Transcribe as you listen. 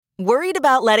Worried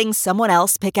about letting someone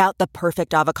else pick out the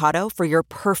perfect avocado for your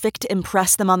perfect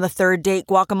impress them on the third date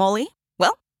guacamole?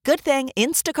 Well, good thing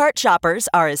Instacart shoppers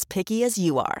are as picky as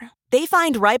you are. They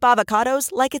find ripe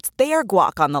avocados like it's their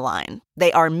guac on the line.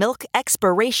 They are milk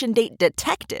expiration date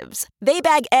detectives. They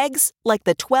bag eggs like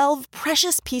the 12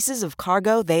 precious pieces of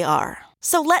cargo they are.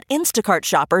 So let Instacart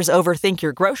shoppers overthink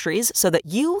your groceries so that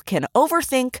you can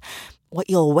overthink what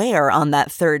you'll wear on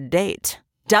that third date.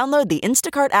 Download the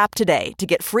Instacart app today to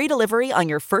get free delivery on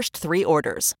your first 3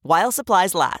 orders, while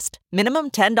supplies last.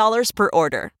 Minimum $10 per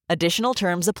order. Additional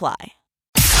terms apply.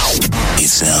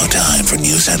 It's now time for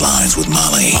news headlines with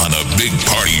Molly on the Big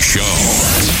Party Show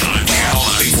on Channel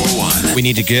 94.1. We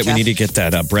need to get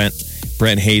that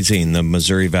Brent Hazing, the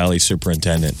Missouri Valley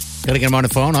superintendent. Gotta get him on the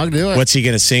phone. I'll do it. What's he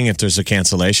going to sing if there's a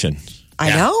cancellation? I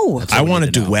know. I want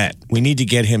a duet. We need to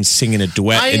get him singing a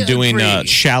duet and doing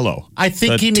Shallow. I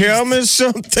think he needs... Tell me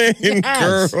something,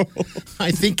 girl. I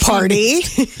think Party.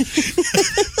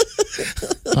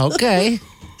 Okay.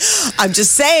 I'm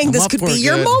just saying this could be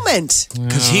your moment.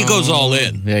 Because he goes all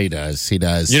in. Yeah, he does. He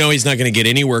does. You know he's not going to get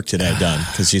any work today done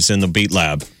because he's in the beat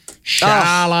lab.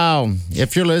 Shallow.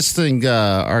 If you're listening,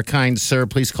 our kind sir,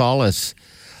 please call us.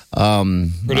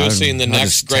 Producing the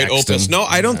next great opus. No,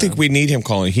 I don't think we need him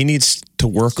calling. He needs to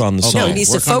work on the song. No, he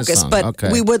needs to focus, but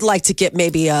we would like to get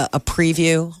maybe a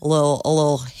preview, a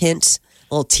little hint,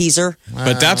 a little teaser.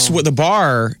 But that's what the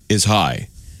bar is high.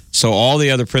 So all the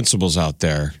other principals out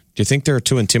there, do you think they're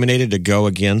too intimidated to go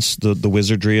against the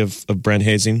wizardry of Brent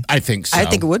Hazing? I think so. I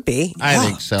think it would be. I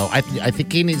think so. I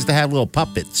think he needs to have little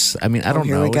puppets. I mean, I don't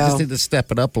know. We just need to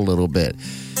step it up a little bit.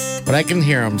 But I can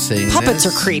hear him sing. Puppets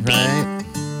are creepy. Right?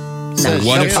 So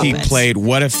what if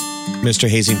Mr.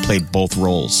 Hazing played both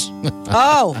roles?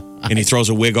 Oh. And he throws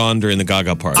a wig on during the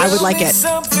Gaga part. I would like it.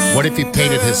 What if he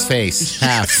painted his face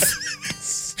half?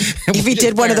 If he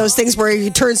did one of those things where he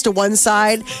turns to one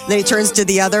side, then he turns to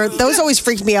the other. Those always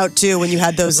freaked me out, too, when you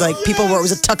had those like people where it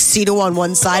was a tuxedo on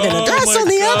one side and a dress on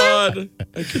the other.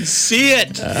 I can see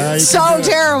it. So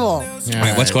terrible. Yeah, all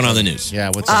right, what's going on in the news? Yeah,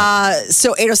 what's up?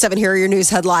 So 8:07, here are your news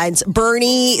headlines.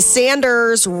 Bernie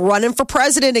Sanders running for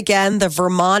president again.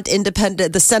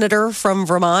 The senator from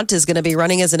Vermont is going to be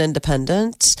running as an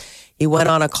independent. He went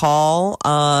on a call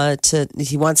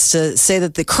he wants to say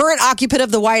that the current occupant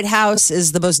of the White House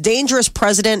is the most dangerous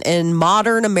president in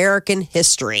modern American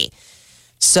history.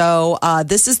 So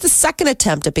this is the second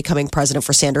attempt at becoming president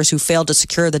for Sanders, who failed to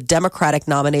secure the Democratic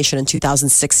nomination in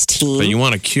 2016. But you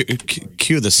want to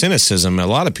cue the cynicism. A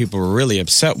lot of people were really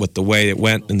upset with the way it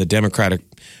went in the Democratic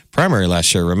primary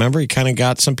last year. Remember,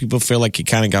 some people feel like he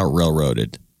kind of got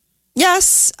railroaded.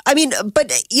 Yes. I mean,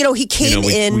 but, he came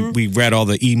in. We read all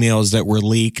the emails that were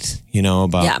leaked,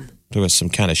 about there was some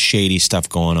kind of shady stuff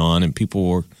going on and people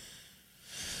were,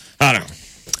 I don't know.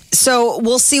 So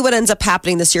we'll see what ends up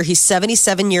happening this year. He's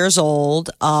 77 years old.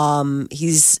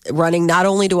 He's running not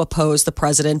only to oppose the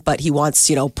president, but he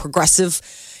wants, progressive.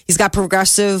 He's got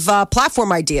progressive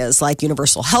platform ideas like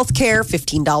universal health care,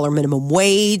 $15 minimum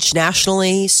wage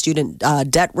nationally, student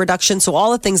debt reduction. So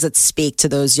all the things that speak to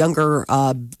those younger,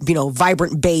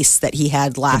 vibrant base that he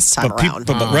had last time around.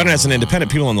 But running as an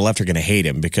independent, people on the left are going to hate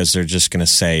him because they're just going to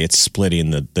say it's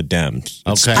splitting the Dems.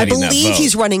 Okay. I believe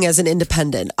he's running as an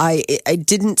independent. I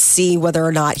didn't see whether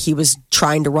or not he was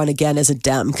trying to run again as a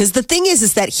Dem. Because the thing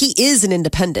is that he is an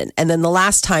independent. And then the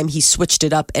last time he switched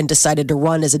it up and decided to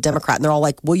run as a Democrat. And they're all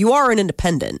like, well, you are an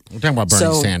independent. We're talking about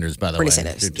Bernie Sanders, by the way. Bernie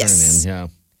Sanders, yes. Yeah.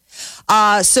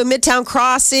 So Midtown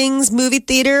Crossings movie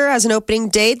theater has an opening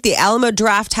date. The Alamo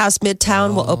Drafthouse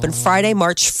Midtown will open Friday,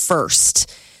 March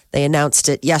 1st. They announced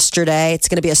it yesterday. It's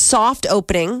going to be a soft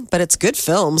opening, but it's good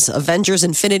films. Avengers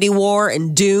Infinity War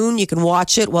and Dune. You can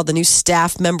watch it while the new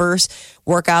staff members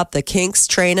work out the kinks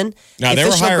training. Now, they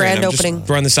were hiring. Just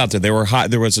throwing this out there.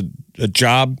 There was a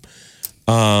job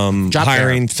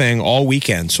hiring thing all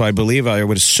weekend. So I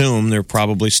would assume they're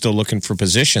probably still looking for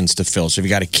positions to fill. So if you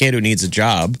got a kid who needs a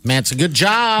job. Man, it's a good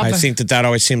job. I think that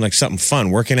always seemed like something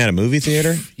fun. Working at a movie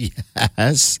theater.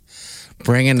 Yes.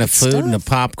 Bringing the food and the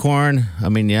popcorn. I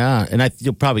mean, yeah. And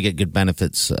you'll probably get good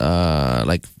benefits,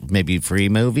 like maybe free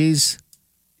movies.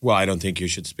 Well, I don't think you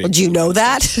should speak. Do you know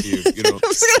that? Hey, you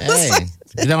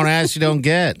don't ask, you don't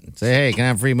get. Say, hey, can I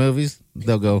have free movies?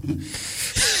 They'll go.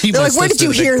 They're like, where did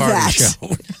you hear that?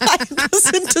 I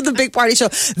listened to the Big Party Show.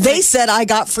 They said I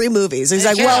got free movies. He's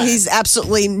like, well, he's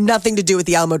absolutely nothing to do with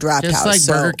the Alamo Drafthouse. Just like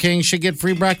Burger King should get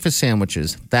free breakfast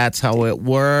sandwiches. That's how it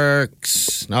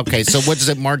works. Okay, so what is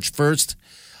it, March 1st?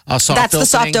 That's the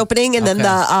soft opening, and then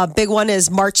the big one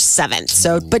is March 7th.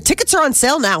 So, but tickets are on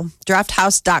sale now.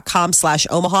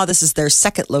 Drafthouse.com/Omaha. This is their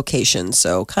second location,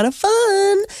 so kind of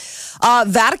fun.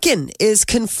 Vatican is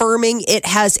confirming it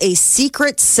has a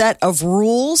secret set of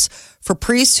rules for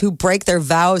priests who break their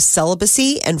vow of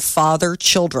celibacy and father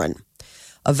children.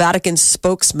 A Vatican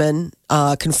spokesman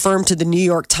confirmed to the New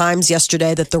York Times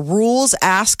yesterday that the rules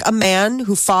ask a man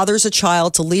who fathers a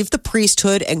child to leave the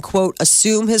priesthood and, quote,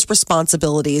 assume his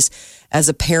responsibilities as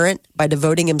a parent by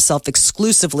devoting himself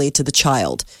exclusively to the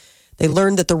child. They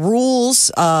learned that the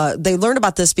rules, they learned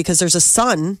about this because there's a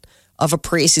son of a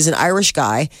priest. He's an Irish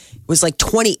guy. He was like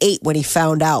 28 when he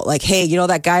found out, like, hey, you know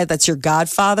that guy that's your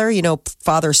godfather? You know,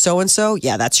 Father so-and-so?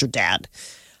 Yeah, that's your dad.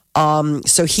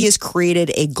 So he has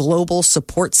created a global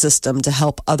support system to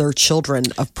help other children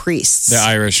of priests. The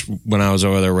Irish, when I was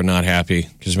over there, were not happy.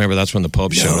 Because remember, that's when the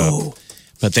Pope showed up.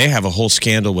 But they have a whole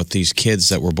scandal with these kids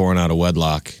that were born out of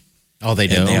wedlock. Oh, they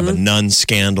do? And they have a nun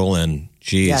scandal and,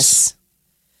 geez. Yes.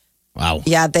 Wow.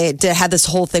 Yeah, they had this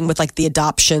whole thing with like the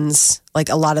adoptions, like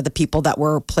a lot of the people that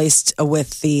were placed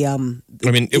with the. I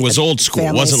mean, it was old school.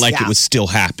 Families, it wasn't like it was still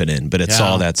happening, but it's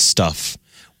all that stuff.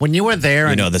 When you were there,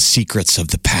 you know, the secrets of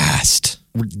the past.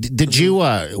 Did you?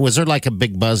 Was there like a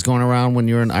big buzz going around when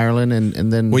you were in Ireland,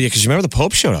 and then? Well, yeah, because remember the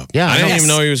Pope showed up. Yeah, I didn't even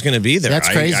know he was going to be there. That's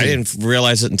crazy. I didn't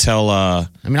realize it until. I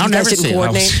mean, I'll never see it. I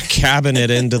was cabbing it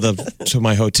into to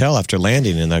my hotel after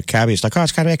landing, and the cabbie's like, "Oh,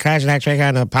 it's got to be a crash next week,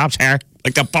 and the Pope's here."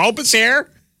 Like the Pope is here.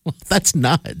 That's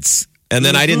nuts. And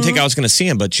then I didn't think I was going to see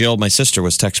him, but Jill, my sister,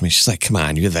 was texting me. She's like, "Come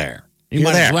on, you're there. You're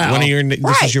might there. as well.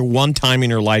 This is your one time in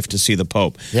your life to see the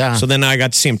Pope." Yeah. So then I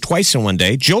got to see him twice in one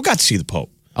day. Jill got to see the Pope.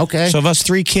 Okay. So of us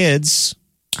 3 kids,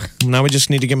 now we just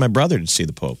need to get my brother to see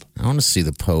the Pope. I want to see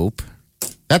the Pope.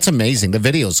 That's amazing. The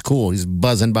video's cool. He's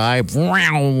buzzing by.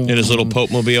 In his little Pope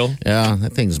mobile. Yeah,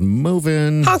 that thing's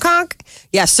moving. Honk, honk.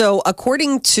 Yeah, so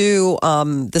according to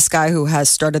this guy who has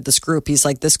started this group, he's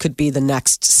like, this could be the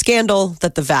next scandal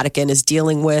that the Vatican is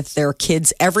dealing with. There are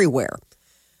kids everywhere.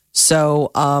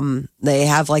 So they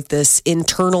have like this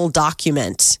internal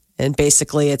document. And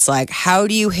basically it's like, how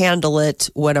do you handle it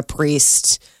when a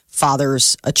priest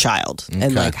fathers a child?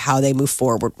 And like how they move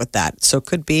forward with that. So it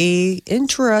could be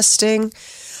interesting.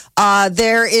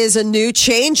 There is a new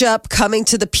change up coming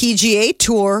to the PGA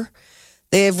Tour.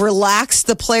 They've relaxed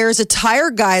the players' attire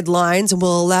guidelines and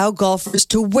will allow golfers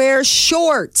to wear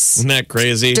shorts. Isn't that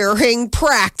crazy? During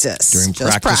practice. During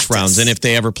practice rounds. And if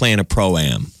they ever play in a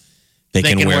Pro-Am, they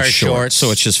can wear shorts.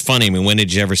 So it's just funny. I mean, when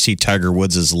did you ever see Tiger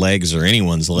Woods' legs or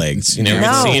anyone's legs? You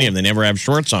never seen him. They never have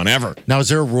shorts on, ever. Now, is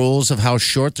there rules of how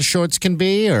short the shorts can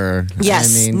be? Or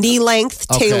yes, knee length,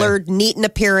 tailored, neat in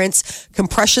appearance.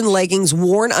 Compression leggings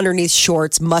worn underneath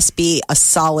shorts must be a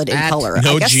solid in color.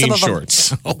 No jean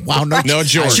shorts. Oh, wow, no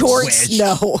shorts. Shorts,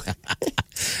 no.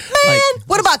 Man,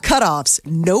 what about cutoffs?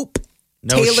 Nope.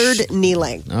 Tailored knee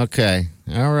length. Okay,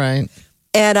 all right.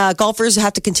 And golfers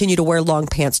have to continue to wear long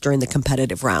pants during the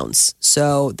competitive rounds.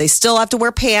 So they still have to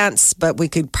wear pants, but we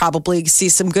could probably see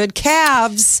some good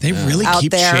calves. They really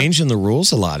keep changing the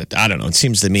rules a lot. I don't know. It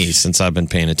seems to me, since I've been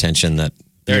paying attention, that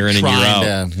year in and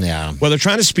year out. Well, they're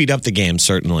trying to speed up the game,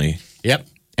 certainly. Yep.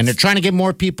 And they're trying to get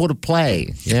more people to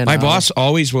play. My boss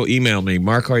always will email me.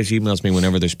 Mark always emails me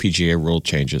whenever there's PGA rule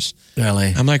changes.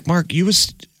 Really? I'm like, Mark,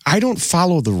 I don't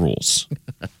follow the rules.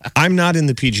 I'm not in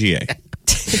the PGA.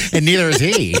 And neither is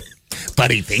he.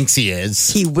 But he thinks he is.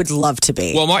 He would love to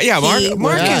be. Well, Mark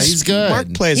he's good.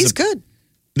 Mark plays. He's good.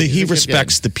 He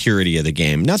respects the purity of the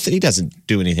game. Nothing. He doesn't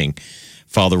do anything,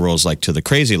 follow the rules like to the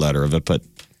crazy letter of it. But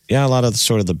yeah, a lot of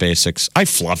sort of the basics. I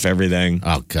fluff everything.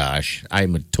 Oh gosh,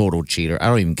 I'm a total cheater. I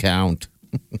don't even count.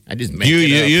 I just make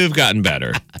it up. You've gotten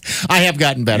better. I have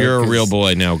gotten better. You're a real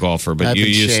boy now, golfer. But you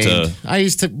used to. I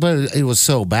used to, but it was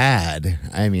so bad.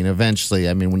 I mean, eventually,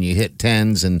 when you hit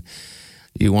 10s and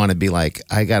you want to be like,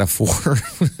 I got a 4.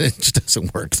 It just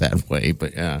doesn't work that way.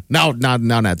 But yeah, no,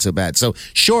 not so bad. So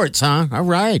shorts, huh? All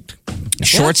right.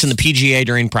 Shorts in the PGA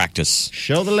during practice.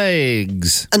 Show the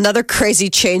legs. Another crazy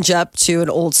change up to an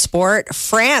old sport.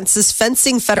 France's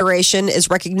fencing federation is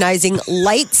recognizing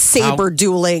lightsaber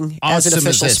dueling as an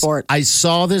official sport. I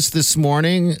saw this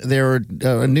morning.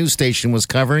 A news station was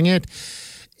covering it.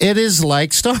 It is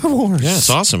like Star Wars. Yeah, it's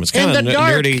awesome. It's kind of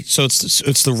nerdy. So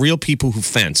it's the real people who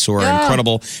fence who are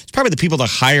incredible. It's probably the people that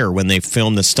hire when they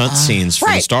film the stunt scenes for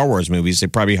the Star Wars movies. They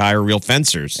probably hire real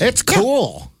fencers. It's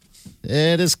cool.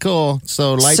 It is cool.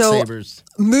 So lightsabers.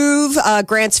 Move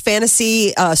grants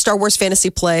Star Wars fantasy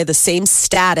play the same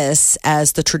status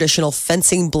as the traditional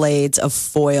fencing blades of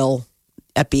foil,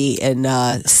 épée,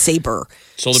 and saber.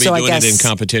 So they'll be doing it in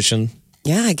competition?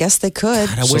 Yeah, I guess they could.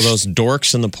 God, those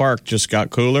dorks in the park just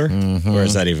got cooler? Mm-hmm. Or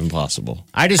is that even possible?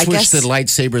 I wish that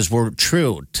lightsabers were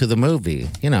true to the movie.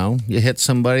 You hit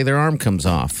somebody, their arm comes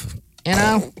off. You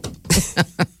know?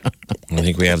 I don't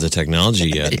think we have the technology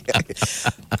yet.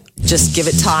 Just give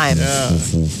it time.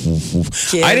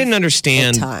 I didn't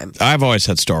understand. Time. I've always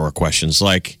had Star Wars questions.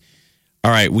 Like,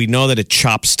 all right, we know that it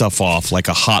chops stuff off like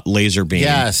a hot laser beam.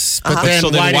 Yes. But then,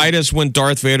 why does when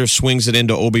Darth Vader swings it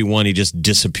into Obi-Wan, he just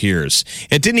disappears?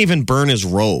 It didn't even burn his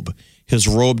robe. His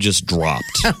robe just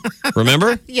dropped.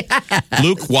 Remember? Yeah.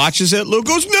 Luke watches it. Luke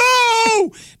goes,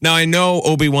 no! Now, I know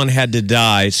Obi-Wan had to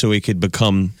die so he could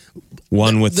become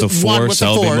one with the Force.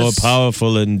 I'll be more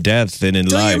powerful in death than in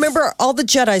life. Do you remember all the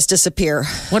Jedis disappear?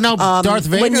 Well, no, Darth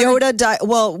Vader. When Yoda died,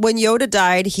 when Yoda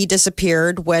died, he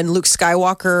disappeared. When Luke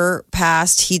Skywalker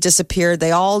passed, he disappeared.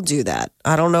 They all do that.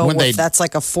 I don't know if that's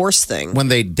like a Force thing. When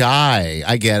they die,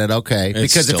 I get it. Okay,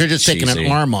 because if you're just taking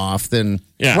an arm off, then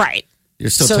right. You're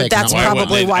still so taking that's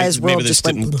probably why his robe just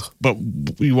went. But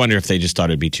we wonder if they just thought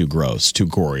it'd be too gross, too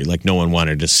gory. Like no one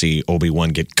wanted to see Obi-Wan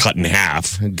get cut in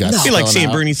half. It'd be like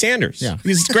seeing Bernie Sanders. Yeah,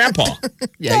 he's grandpa.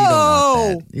 Yeah, you don't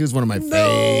want that. He was one of my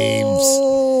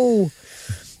faves.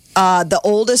 The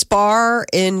oldest bar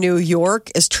in New York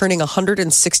is turning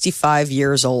 165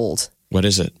 years old. What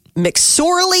is it?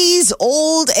 McSorley's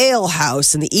Old Ale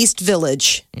House in the East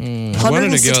Village. I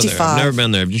wanted to go there. I've never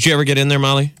been there. Did you ever get in there,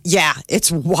 Molly? Yeah,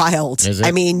 it's wild. Is it?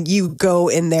 I mean, you go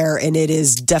in there and it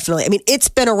is definitely, I mean, it's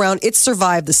been around, it's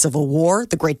survived the Civil War,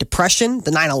 the Great Depression,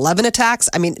 the 9/11 attacks.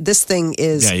 I mean, this thing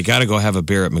is... Yeah, you got to go have a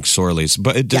beer at McSorley's.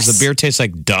 But does the beer taste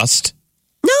like dust?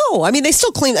 No, I mean, they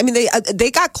still clean. I mean,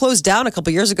 they got closed down a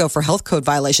couple years ago for health code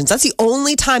violations. That's the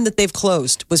only time that they've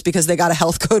closed was because they got a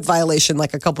health code violation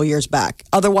like a couple years back.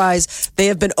 Otherwise, they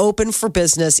have been open for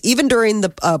business. Even during the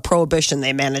Prohibition,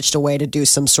 they managed a way to do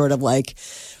some sort of like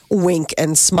wink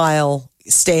and smile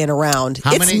staying around.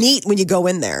 It's neat when you go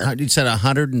in there. You said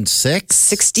 106?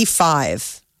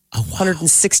 65. Oh, wow.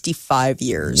 165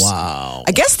 years. Wow.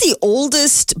 I guess the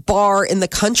oldest bar in the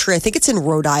country, I think it's in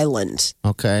Rhode Island.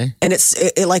 Okay. And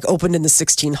it like opened in the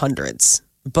 1600s.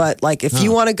 But like if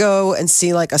you want to go and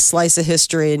see like a slice of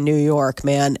history in New York,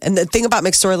 man. And the thing about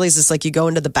McSorley's is like you go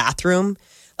into the bathroom,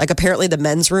 like apparently the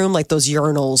men's room, like those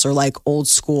urinals are like old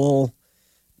school,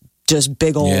 just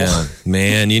big old. Yeah,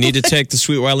 man, you need to take the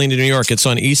Sweet Wileen to New York. It's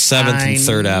on East 7th and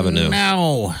 3rd Avenue.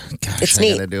 No. Gosh, it's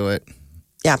neat. I got to do it.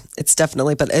 Yeah, it's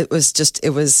definitely, but it was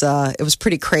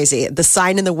pretty crazy. The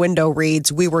sign in the window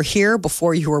reads, "We were here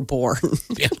before you were born."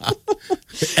 Yeah.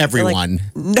 Everyone.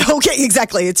 Okay,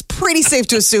 exactly. It's pretty safe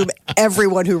to assume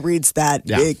everyone who reads that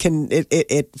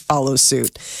it follows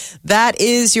suit. That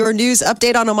is your news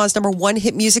update on Omaha's number one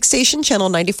hit music station, Channel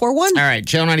 94.1. All right,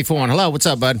 Channel 94.1. Hello, what's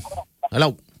up, bud?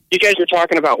 Hello. You guys were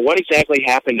talking about what exactly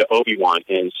happened to Obi-Wan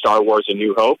in Star Wars: A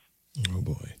New Hope. Oh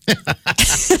boy.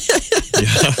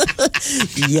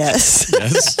 Yes.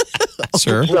 Yes.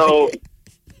 Sir. So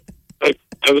I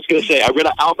was going to say, I'm going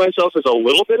to out myself as a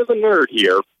little bit of a nerd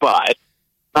here, but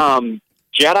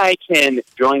Jedi can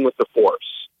join with the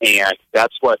Force, and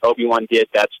that's what Obi-Wan did.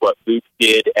 That's what Luke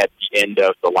did at the end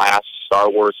of the last Star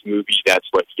Wars movie. That's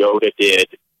what Yoda did.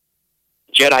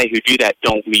 Jedi who do that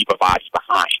don't leave a body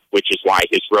behind, which is why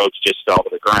his robes just fell to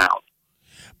the ground.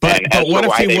 But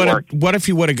what if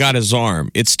he would have got his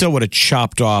arm? It still would have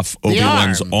chopped off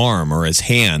Obi-Wan's arm or his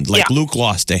hand. Like Luke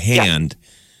lost a hand.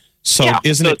 So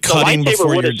isn't it cutting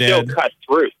before you're dead? Still cut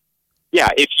through. Yeah,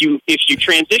 if you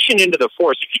transition into the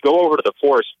Force, if you go over to the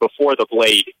Force before the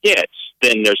blade hits,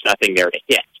 then there's nothing there to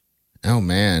hit. Oh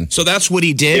man. So that's what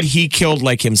he did? He killed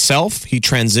like himself? He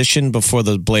transitioned before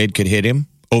the blade could hit him?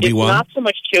 Obi-Wan? It's not so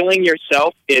much killing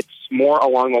yourself, it's more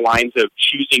along the lines of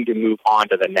choosing to move on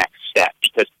to the next step.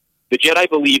 Because the Jedi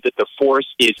believe that the Force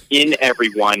is in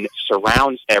everyone,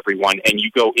 surrounds everyone, and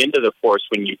you go into the Force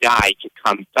when you die to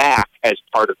come back as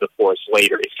part of the Force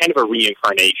later. It's kind of a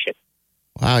reincarnation.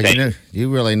 Wow, you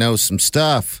really know some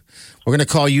stuff. We're going to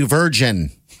call you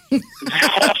Virgin.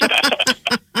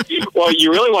 Well,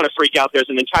 you really want to freak out. There's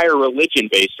an entire religion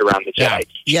based around the Jedi.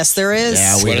 Yes, there is.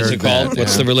 Yeah, what is it called?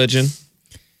 What's the religion?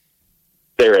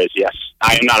 There is, yes.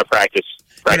 I am not a practitioner.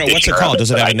 What's it called? Does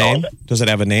it have a name? Does it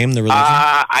have a name, the religion?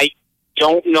 I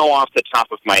don't know off the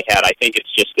top of my head. I think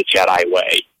it's just the Jedi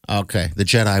way. Okay, the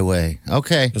Jedi way.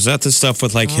 Okay. Is that the stuff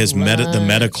with like the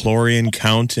metachlorian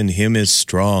count in him is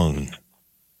strong?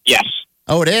 Yes.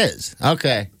 Oh, it is?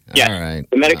 Okay. Yes. All right.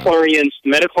 The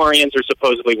metachlorians are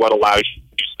supposedly what allows you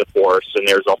to use the Force, and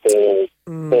there's a whole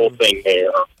thing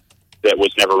there that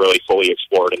was never really fully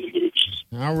explored in the movies.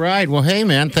 All right. Well, hey,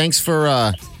 man, thanks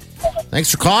for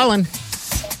calling.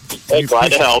 Hey,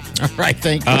 glad to help. All right,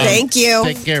 thank you. Thank you.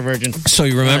 Take care, Virgin. So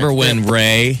you remember when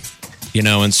Rey,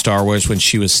 in Star Wars, when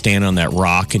she was standing on that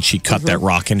rock and she cut that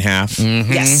rock in half?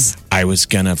 Yes. I was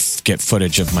going to get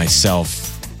footage of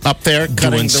myself Up there,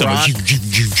 cutting doing the some. rock.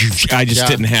 I just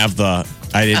didn't have the.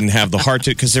 I didn't have the heart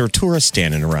to because there were tourists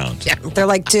standing around. Yeah. They're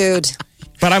like, dude.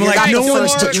 But I'm You're like, not no the one.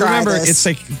 first to try Remember, this. it's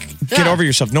like, get over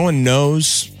yourself. No one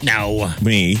knows No.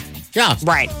 me. Yeah.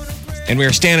 Right. And we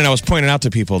were standing. I was pointing out to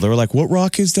people. They were like, "What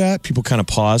rock is that?" People kind of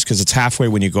paused because it's halfway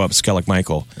when you go up Skellig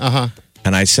Michael.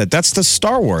 And I said, "That's the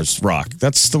Star Wars rock.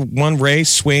 That's the one Rey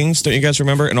swings." Don't you guys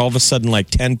remember? And all of a sudden, like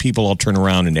 10 people all turn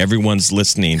around and everyone's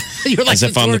listening You're like as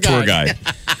if I'm the tour guide.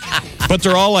 But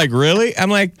they're all like, "Really?" I'm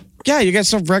like, "Yeah, you guys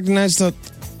don't recognize the."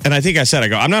 And I think I said,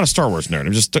 I'm not a Star Wars nerd.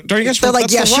 I'm just, don't you guys? They're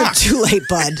like, that's yes, the you're rock. too late,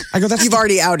 bud. I go, You've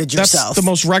already outed yourself. That's the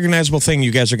most recognizable thing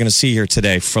you guys are going to see here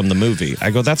today from the movie.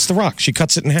 I go, that's the rock. She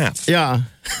cuts it in half. Yeah.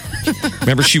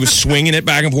 Remember, she was swinging it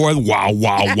back and forth. Wow,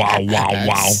 wow, wow, wow,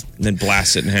 wow. And then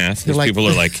blasts it in half. These like- people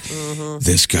are like,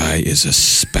 this guy is a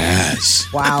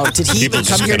spaz. Wow. Did he even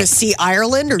just come here gotta- to see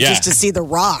Ireland or Yeah. just to see the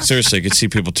rock? Seriously, you could see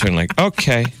people turn like,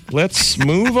 okay, let's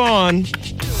move on.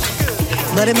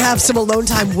 Let him have some alone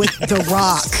time with the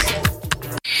rock.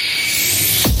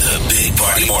 The Big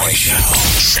Party Morning Show.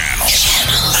 Channel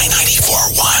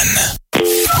 94.1.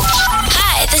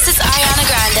 Hi, this is Ariana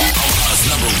Grande. Omaha's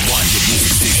 #1 hit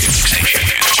music station.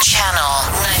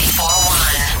 Channel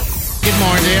 94.1. Good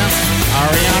morning, dear.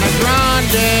 Ariana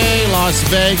Grande, Las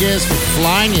Vegas. We're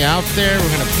flying you out there. We're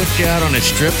going to put you out on a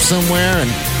strip somewhere,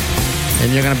 and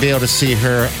you're going to be able to see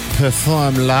her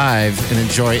perform live and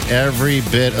enjoy every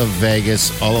bit of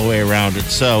Vegas all the way around it.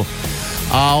 So,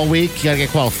 all week, you got to get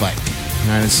qualified. All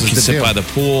right, this You is can the sit deal. by the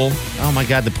pool, Oh, my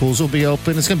God, the pools will be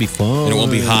open. It's going to be fun. and it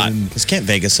won't be hot. Because can't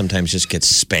Vegas sometimes just get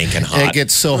spanking hot? It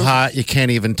gets so hot you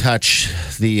can't even touch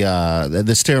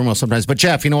the steering wheel sometimes. But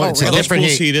Jeff, you know what? It's Are a those different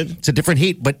pools heat. heated? It's a different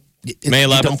heat, but May you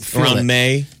don't 11th, feel around it.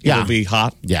 May, Yeah. it'll be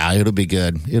hot. Yeah, it'll be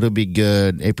good. It'll be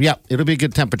good. April, yeah, it'll be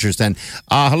good temperatures then.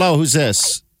 Hello, who's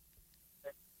this?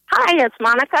 Hi, it's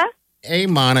Monica. Hey,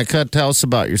 Monica, tell us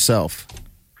about yourself.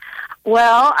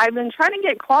 Well, I've been trying to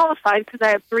get qualified because I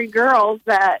have 3 girls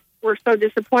that were so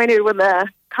disappointed when the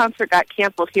concert got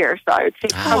canceled here. So I would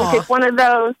probably take one of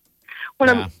those.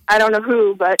 I don't know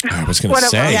who, but I was going to one of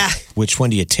say, them. Yeah. which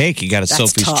one do you take? You got a That's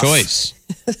Sophie's tough. choice.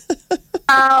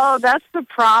 Oh, that's the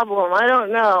problem. I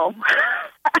don't know.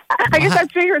 I guess I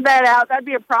figured that out. That'd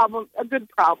be a problem, a good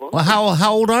problem. Well,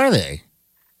 how old are they?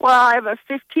 Well, I have a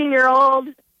 15-year-old,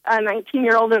 a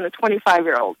 19-year-old, and a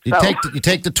 25-year-old. You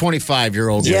take the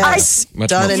 25-year-old. Yes.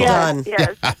 Much Done more and fun.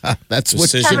 done. Yes. That's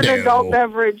what you Decision. Have should an do. adult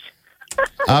beverage.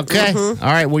 Okay. All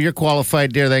right. Well, you're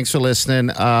qualified, dear. Thanks for listening.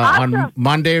 On Awesome.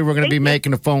 Monday, we're going to be Thank you.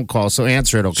 making a phone call, so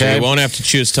answer it, So okay? you won't have to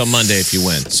choose till Monday if you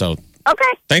win. So Okay.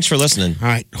 thanks for listening. All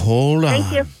right. Hold on.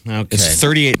 Thank you. Okay. It's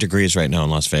 38 degrees right now in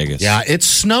Las Vegas. Yeah, it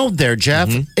snowed there, Jeff.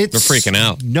 It's They're freaking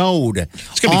out. Snowed.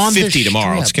 It's going to on be the 50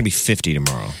 tomorrow. strip. It's going to be 50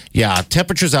 tomorrow. Yeah,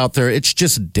 temperatures out there, it's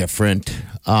just different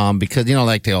because,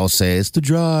 like they all say, it's the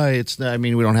dry.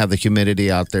 We don't have the humidity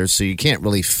out there, so you can't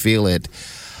really feel it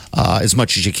as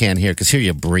much as you can here because here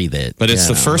you breathe it. But it's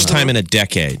you the know. first time in a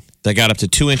decade they got up to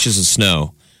 2 inches of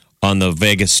snow on the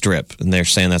Vegas Strip. And they're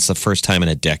saying that's the first time in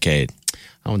a decade.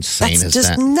 How insane That's is just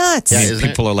that? nuts. Yeah, isn't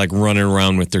People are like running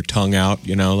around with their tongue out,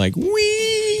 like, wee.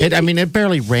 It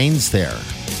barely rains there.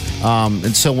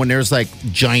 And so when there's like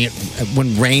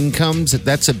when rain comes,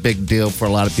 that's a big deal for a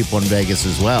lot of people in Vegas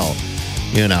as well.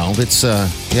 It's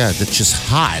it's just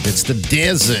hot. It's the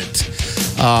desert.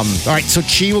 All right, so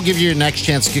Chi will give you your next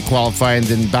chance to get qualified, and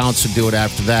then Bounce will do it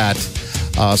after that.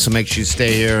 So make sure you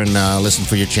stay here and listen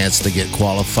for your chance to get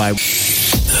qualified.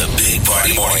 The Big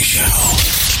Party Morning Show.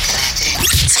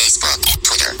 Facebook,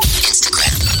 Twitter,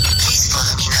 Instagram. Please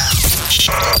follow me now.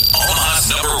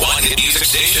 Omaha's #1 hit music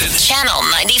station. Channel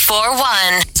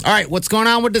 94.1. All right, what's going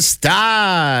on with the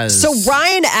stars? So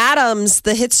Ryan Adams,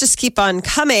 the hits just keep on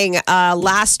coming.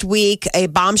 Last week, a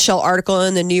bombshell article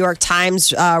in the New York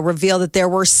Times revealed that there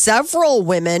were several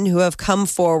women who have come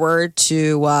forward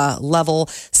to level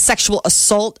sexual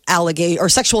assault or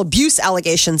sexual abuse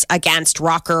allegations against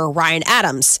rocker Ryan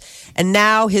Adams. And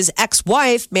now his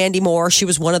ex-wife, Mandy Moore, she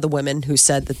was one of the women who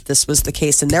said that this was the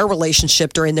case in their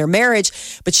relationship during their marriage.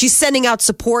 But she's sending out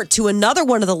support to another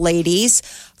one of the ladies,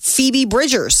 Phoebe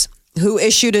Bridgers, who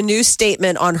issued a new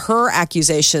statement on her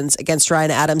accusations against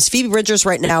Ryan Adams. Phoebe Bridgers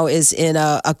right now is in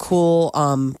a cool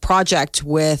project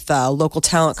with local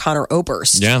talent Connor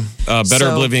Oberst. Yeah. Better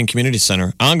So- Oblivion Community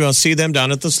Center. I'm going to see them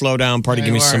down at the Slowdown Party.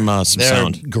 Give me some They're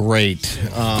sound. great.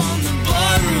 They're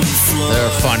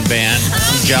a fun band.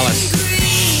 I'm jealous.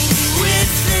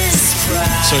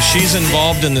 So she's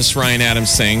involved in this Ryan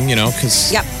Adams thing,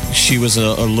 because Yep. she was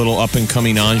a little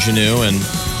up-and-coming ingenue. And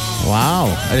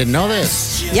Wow, I didn't know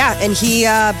this. Yeah, and he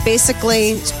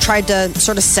basically tried to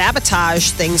sort of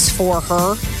sabotage things for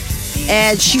her.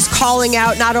 And she's calling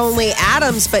out not only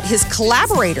Adams, but his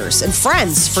collaborators and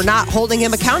friends for not holding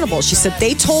him accountable. She said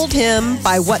they told him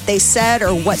by what they said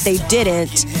or what they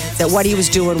didn't that what he was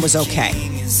doing was okay.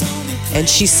 And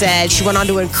she said she went on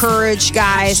to encourage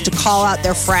guys to call out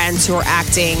their friends who are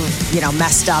acting,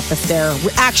 messed up. If they're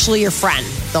actually your friend,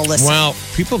 they'll listen. Well,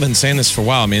 people have been saying this for a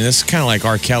while. I mean, this is kind of like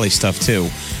R. Kelly stuff, too.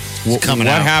 What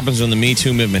happens when the Me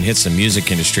Too movement hits the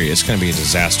music industry? It's going to be a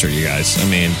disaster, you guys. I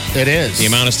mean, it is. The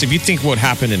amount of stuff. If you think what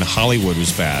happened in Hollywood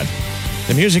was bad,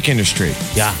 the music industry.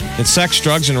 Yeah. It's sex,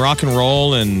 drugs, and rock and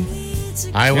roll. And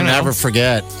I will never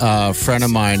forget a friend of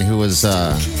mine who was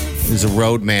a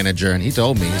road manager, and he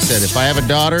told me, he said, if I have a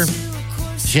daughter,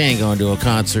 she ain't going to a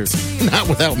concert. Not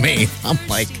without me. I'm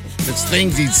like, there's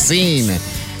things he's seen.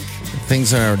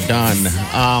 Things that are done.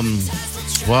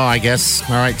 Well, I guess.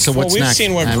 All right. So what's we've next? We've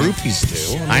seen what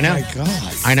groupies do. I know. Oh, my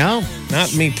God. I know.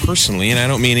 Not me personally, and I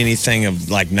don't mean anything of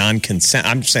like non-consent.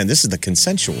 I'm just saying this is the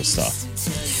consensual stuff.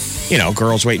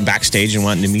 Girls waiting backstage and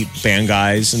wanting to meet band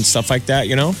guys and stuff like that.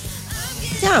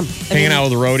 Yeah, hanging out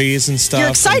with the roadies and stuff. You're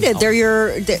excited. They're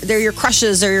your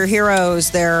crushes. They're your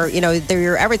heroes. They're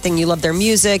your everything. You love their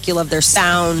music. You love their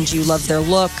sound. You love their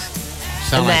look.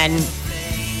 Then.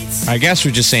 I guess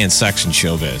we're just saying sex and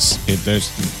showbiz.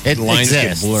 Lines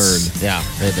get blurred. Yeah,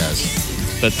 it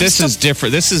does. But this is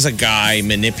different. This is a guy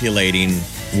manipulating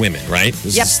women, right?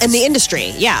 In the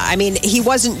industry. Yeah, I mean, he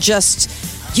wasn't just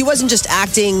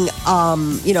acting,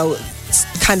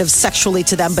 kind of sexually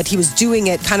to them, but he was doing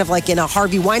it kind of like in a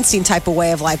Harvey Weinstein type of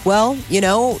way of like, well,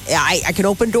 I can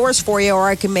open doors for you, or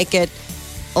I can make it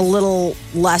a little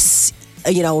less.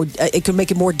 It could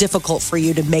make it more difficult for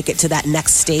you to make it to that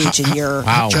next stage in your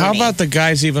journey. How about the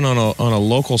guys even on a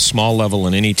local small level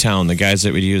in any town, the guys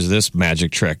that would use this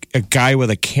magic trick? A guy with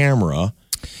a camera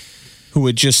who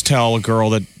would just tell a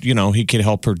girl that, he could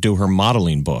help her do her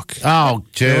modeling book. Oh,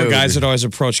 dude. There were guys that always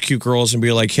approach cute girls and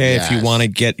be like, hey, if you want to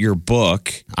get your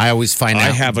book. I always find out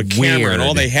I have a camera. And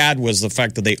all they had was the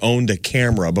fact that they owned a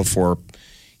camera before.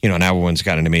 Now everyone's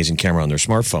got an amazing camera on their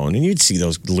smartphone, and you'd see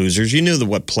those losers. You knew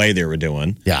what play they were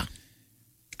doing. Yeah.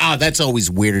 Oh, that's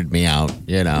always weirded me out,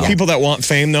 People that want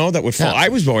fame, though, that would fall. Yeah. I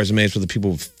was always amazed with the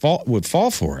people who would fall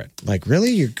for it. Like,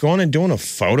 really? You're going and doing a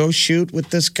photo shoot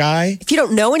with this guy? If you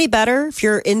don't know any better, if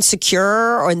you're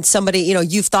insecure or somebody,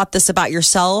 you've thought this about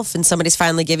yourself and somebody's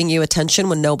finally giving you attention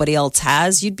when nobody else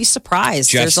has, you'd be surprised.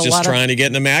 Jeff's just trying to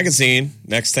get in a magazine.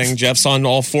 Next thing, Jeff's on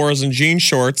all fours in jean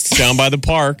shorts down by the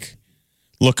park.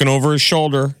 Looking over his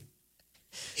shoulder.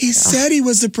 He said he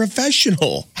was a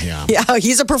professional. Yeah,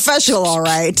 he's a professional, all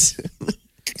right.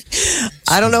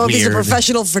 I don't know if he's a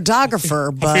professional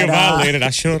photographer, but I feel violated. I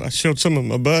showed some of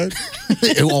my butt.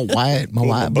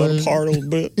 My butt part a little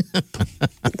bit.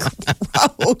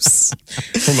 Gross.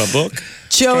 From a book.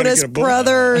 Jonas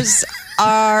Brothers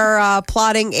are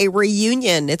plotting a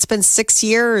reunion. It's been 6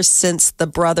 years since the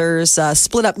brothers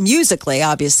split up musically.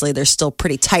 Obviously, they're still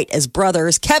pretty tight as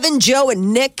brothers. Kevin, Joe,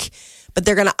 and Nick. But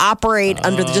they're going to operate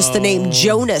under just the name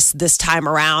Jonas this time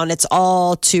around. It's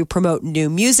all to promote new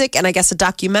music and I guess a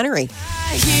documentary.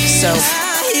 So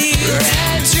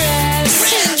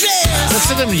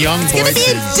listen to them young voices. It's going to be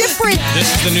a different.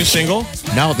 This is the new single?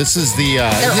 No, this is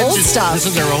their old stuff. This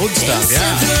is their old stuff.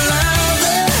 Yeah.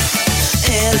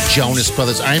 The Jonas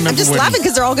Brothers. I remember. I'm just laughing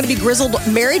because they're all going to be grizzled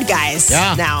married guys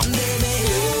now.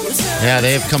 Yeah,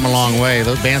 they have come a long way.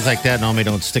 Those bands like that normally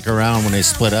don't stick around when they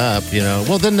split up,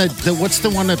 Well, then what's the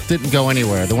one that didn't go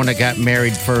anywhere? The one that got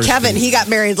married first? Kevin. He got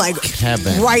married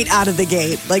right out of the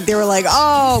gate. Like they were like,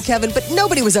 oh, Kevin. But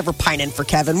nobody was ever pining for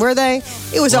Kevin, were they?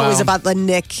 It was always about the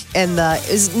Nick and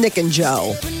Nick and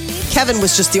Joe. Kevin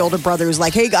was just the older brother who's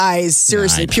like, hey, guys,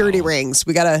 seriously, purity rings.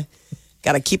 We got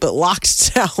to keep it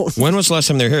locked down. When was the last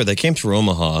time they were here? They came through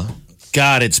Omaha.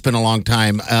 God, it's been a long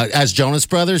time. As Jonas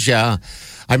Brothers, yeah.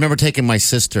 I remember taking my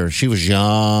sister. She was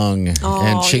young,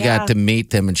 and she got to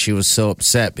meet them, and she was so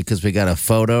upset because we got a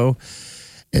photo.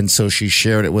 And so she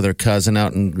shared it with her cousin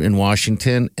out in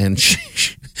Washington, and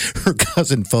her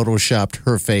cousin photoshopped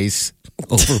her face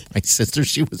over my sister.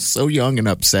 She was so young and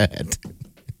upset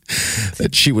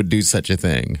that she would do such a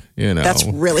thing, That's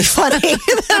really funny.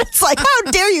 It's like,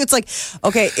 how dare you? It's like,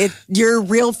 okay, your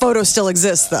real photo still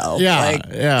exists, though.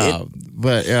 Yeah,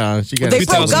 but yeah, she got. They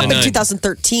broke up in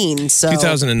 2013. So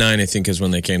 2009, I think, is when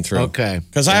they came through. Okay,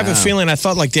 because I have a feeling I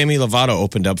thought like Demi Lovato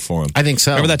opened up for him. I think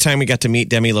so. Remember that time we got to meet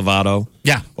Demi Lovato?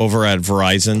 Yeah, over at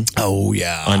Verizon. Oh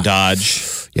yeah, on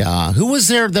Dodge. Yeah, who was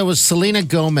there? There was Selena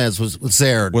Gomez was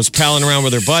there. Was palling around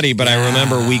with her buddy, but I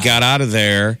remember we got out of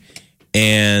there.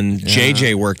 And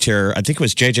JJ worked here. I think it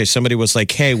was JJ. Somebody was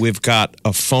like, hey, we've got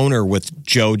a phoner with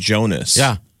Joe Jonas.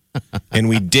 Yeah. And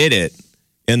we did it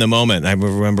in the moment. I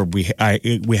remember we had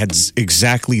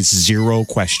exactly 0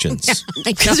 questions.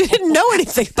 Because we didn't know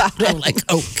anything about it. I'm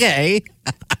like, okay.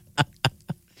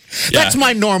 That's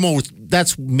my normal.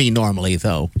 That's me normally,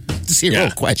 though.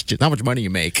 0 question. How much money you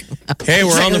make? Hey,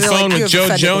 we're on the phone with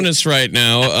Joe Jonas right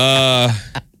now.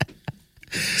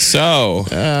 Joe,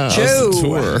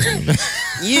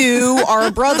 you are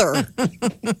a brother.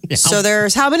 So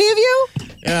there's how many of you?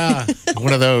 Yeah,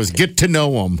 one of those. Get to know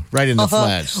them right in the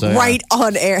flesh. So, right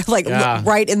on air, like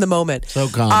right in the moment. So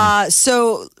common.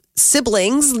 So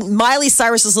siblings, Miley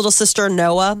Cyrus's little sister,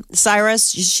 Noah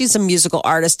Cyrus, she's a musical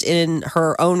artist in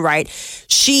her own right.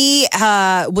 She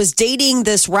was dating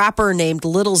this rapper named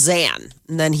Lil Xan.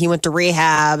 And then he went to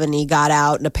rehab and he got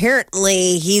out. And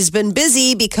apparently he's been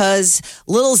busy because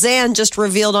Lil Xan just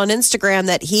revealed on Instagram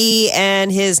that he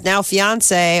and his now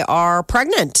fiance are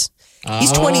pregnant.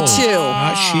 He's 22.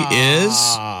 She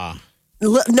is?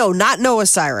 No, not Noah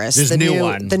Cyrus. This new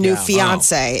one. The new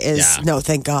fiance is. No,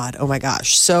 thank God. Oh my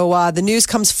gosh. So the news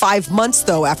comes 5 months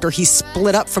though after he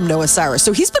split up from Noah Cyrus.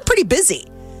 So he's been pretty busy.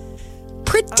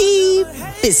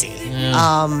 Yeah.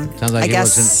 Sounds like he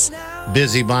wasn't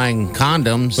busy buying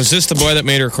condoms. Was this the boy that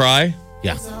made her cry?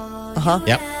 Yeah.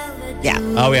 Yep. Yeah.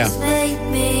 Oh yeah.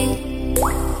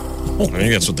 I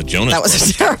think that's what the Jonas. That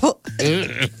was terrible.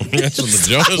 That's what the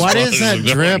Jonas. What is that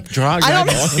drip? I don't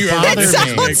know. Do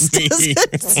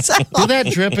that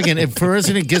drip again. At first,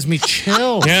 it gives me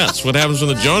chills. Yeah, it's what happens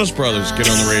when the Jonas Brothers get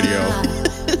on the radio.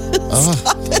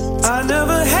 I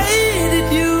never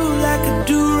hated you like I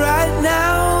do right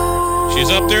now. She's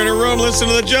up there in her room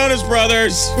listening to the Jonas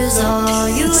Brothers.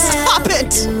 Stop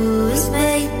it.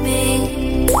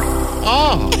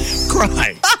 Oh,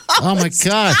 Cry. oh my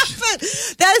gosh.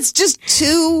 That is just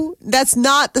too. That's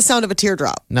not the sound of a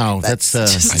teardrop. No, that's. I know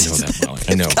that, Molly.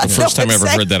 I know. The first time I ever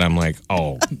heard that, I'm like,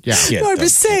 oh, yeah. No, I'm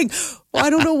just saying. I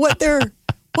don't know what they're.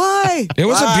 Why? It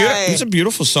was a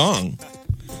beautiful song.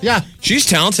 Yeah, she's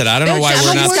talented. I don't know why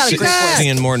we're not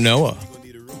singing more Noah.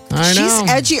 I know. She's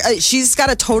edgy. She's got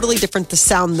a totally different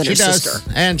sound than her sister.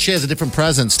 And she has a different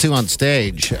presence, too, on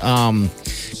stage.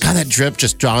 God, that drip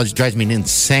just drives me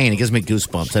insane. It gives me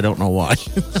goosebumps. I don't know why.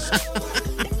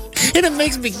 And it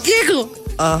makes me giggle.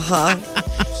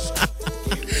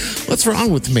 What's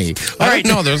wrong with me? All right.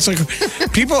 No, there's like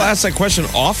people ask that question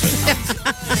often.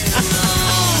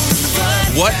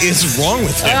 What is wrong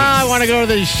with him? I want to go to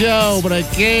the show, but I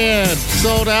can't.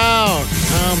 Sold out.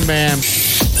 Oh, man.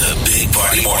 The Big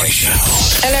Party Morning Show.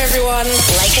 Hello, everyone.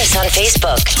 Like us on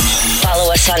Facebook.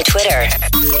 Follow us on Twitter.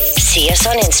 See us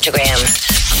on Instagram.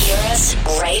 Hear us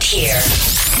right here.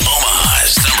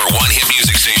 Omaha's #1 hit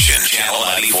music station, Channel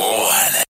 94.1.